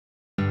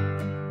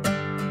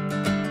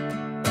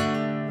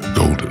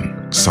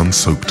golden,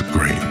 sun-soaked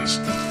grains,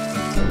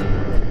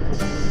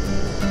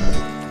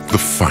 the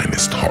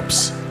finest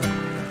hops,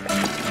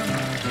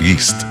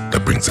 yeast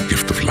that brings a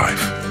gift of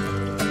life.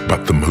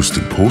 But the most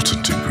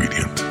important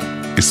ingredient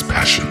is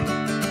passion.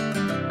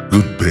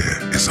 Good beer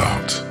is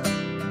art,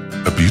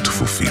 a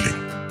beautiful feeling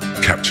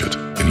captured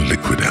in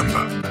liquid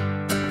amber.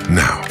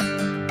 Now,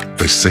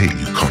 they say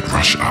you can't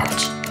rush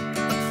art,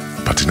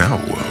 but in our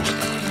world,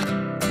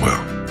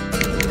 well,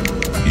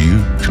 you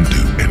can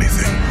do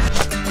anything.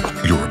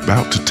 You're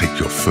about to take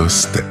your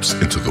first steps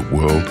into the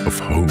world of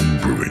home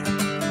brewing,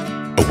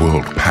 a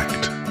world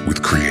packed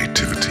with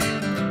creativity,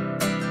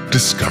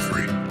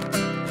 discovery,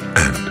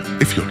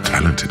 and, if you're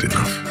talented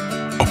enough,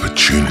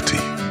 opportunity.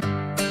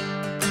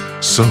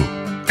 So,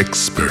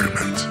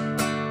 experiment.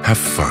 Have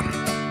fun.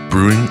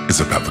 Brewing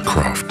is about the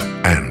craft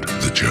and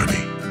the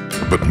journey.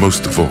 But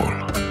most of all,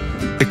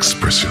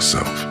 express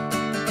yourself.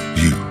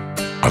 You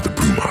are the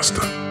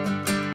Brewmaster.